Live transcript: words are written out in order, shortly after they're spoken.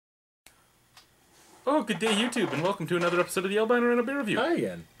Oh, good day, YouTube, and welcome to another episode of the Albino Rhino Beer Review. Hi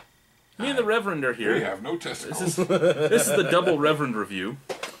again. Me and the Reverend are here. We have no testicles. This is the double Reverend review.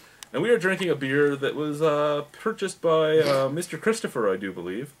 And we are drinking a beer that was purchased by Mr. Christopher, I do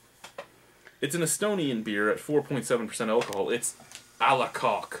believe. It's an Estonian beer at 4.7% alcohol. It's a la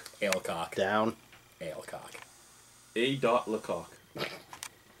coque. Alecock. Down. Alecock. A. Lecoq.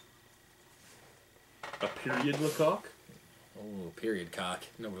 A period Lecoq? Oh, period cock.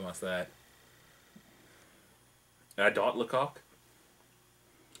 Nobody wants that. A. Lecoq?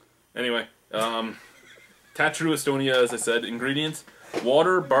 Anyway, Tatru Estonia, as I said, ingredients: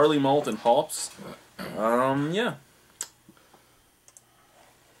 water, barley malt, and hops. Yeah.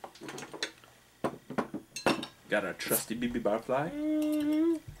 Got a trusty BB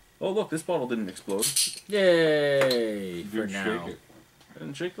barfly. Oh, look, this bottle didn't explode. Yay! You For didn't now. shake it. I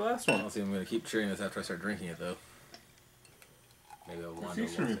didn't shake the last I one. don't think I'm going to keep cheering this after I start drinking it, though. Maybe I'll It's wander.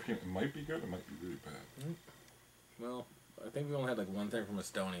 Eastern European. It might be good. It might be really bad. Well, I think we only had like one thing from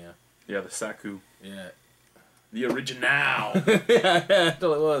Estonia. Yeah, the Saku. Yeah. The original. Yeah, that's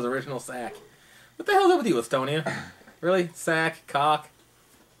all it was. Original sack. What the hell's up with you, Estonia? Really? Sack? Cock?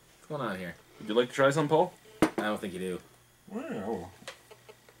 What's going on here? Would you like to try some, Paul? I don't think you do. Well,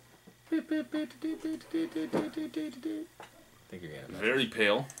 I think you're getting it. Very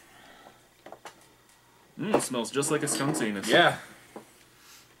pale. It smells just like a skunk's anus. Yeah.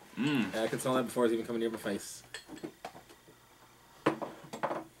 Mmm. I can smell that before it's even coming near my face.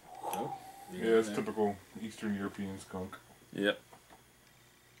 Nope. yeah, it's typical Eastern European skunk. Yep.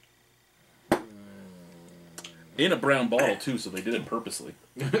 In a brown bottle, too, so they did it purposely.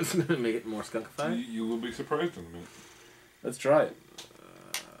 It's gonna make it more skunkified. You will be surprised in a minute. Let's try it.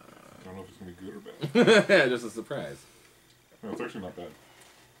 I don't know if it's going to be good or bad. Just a surprise. No, it's actually not bad.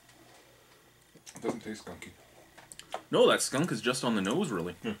 It doesn't taste skunky. No, that skunk is just on the nose,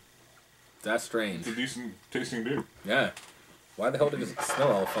 really. That's strange. It's a decent tasting beer. Yeah. Why the hell did it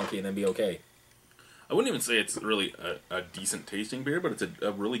smell all funky and then be okay? I wouldn't even say it's really a decent tasting beer, but it's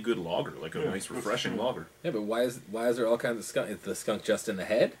a really good lager, like a Yeah, nice, that's refreshing true. lager. Yeah, but why is there all kinds of skunk? Is the skunk just in the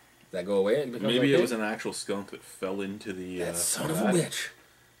head? Does that go away? And becomes Maybe okay? it was an actual skunk that fell into the... That son of a bitch.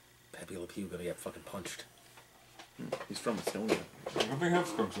 Pepe Le Pew gonna get fucking punched. He's from Estonia. I don't think they have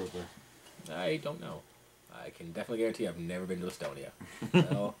skunks out there. I don't know. I can definitely guarantee I've never been to Estonia.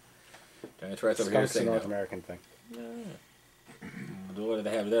 Well, trying to try something here to Skunk's a say North no. American thing. What do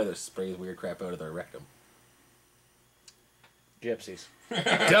they have there that sprays weird crap out of their rectum? Gypsies.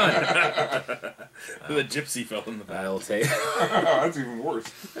 Done! The gypsy fell in the back. I'll take... That's even worse.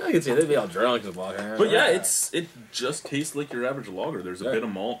 I can see they'd be all drunk just walking around. But yeah, it just tastes like your average lager. There's a Yeah. bit of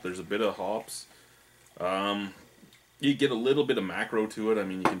malt, there's a bit of hops. You get a little bit of macro to it. I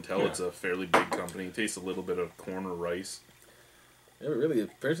mean, you can tell Yeah. it's a fairly big company. It tastes a little bit of corn or rice. Yeah, but really,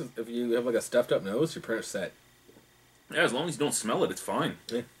 if you have like a stuffed up nose, you're pretty much set. Yeah, as long as you don't smell it, it's fine.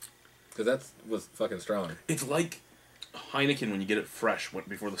 Because that was fucking strong. It's like Heineken when you get it fresh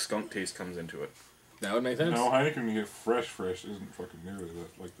before the skunk taste comes into it. That would make sense. No, Heineken, when you get fresh isn't fucking nearly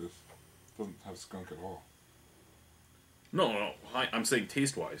that like this. It doesn't have skunk at all. No. I'm saying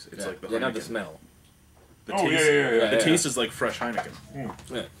taste-wise. It's like the yeah, Heineken. not the smell. The Oh, taste, yeah. The taste is like fresh Heineken.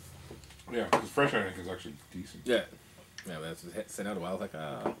 Yeah. Yeah, because fresh Heineken is actually decent. Yeah. Yeah, but that's just sitting out a while. I was like,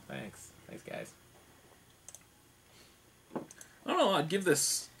 oh, thanks. Thanks, guys. I don't know. I'd give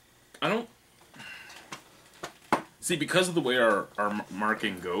this... I don't... See, because of the way our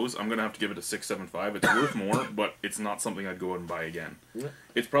marking goes, I'm going to have to give it a 6.75. It's worth more, but it's not something I'd go out and buy again. Yeah.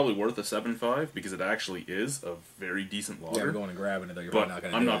 It's probably worth a 7.5 because it actually is a very decent Yeah, lager. we're going and grabbing it, though. You're but probably not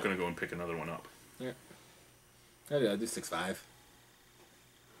going to I'm do not it. going to go and pick another one up. Yeah. I'll do 6.5.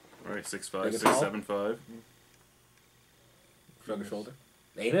 All right, 6.5, Think it's all? 6.75. Shrug a shoulder.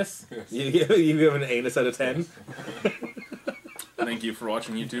 Anus? Yes. You give an anus out of 10? Thank you for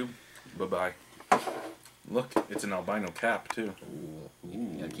watching YouTube. Bye-bye. Look, it's an albino cap, too. Ooh.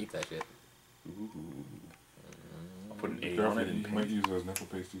 You gotta keep that shit. I'll put an A on Careful, it. you might use those nipple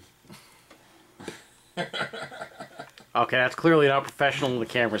pasties. Okay, that's clearly not professional and the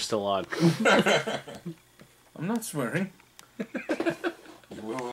camera's still on. I'm not swearing.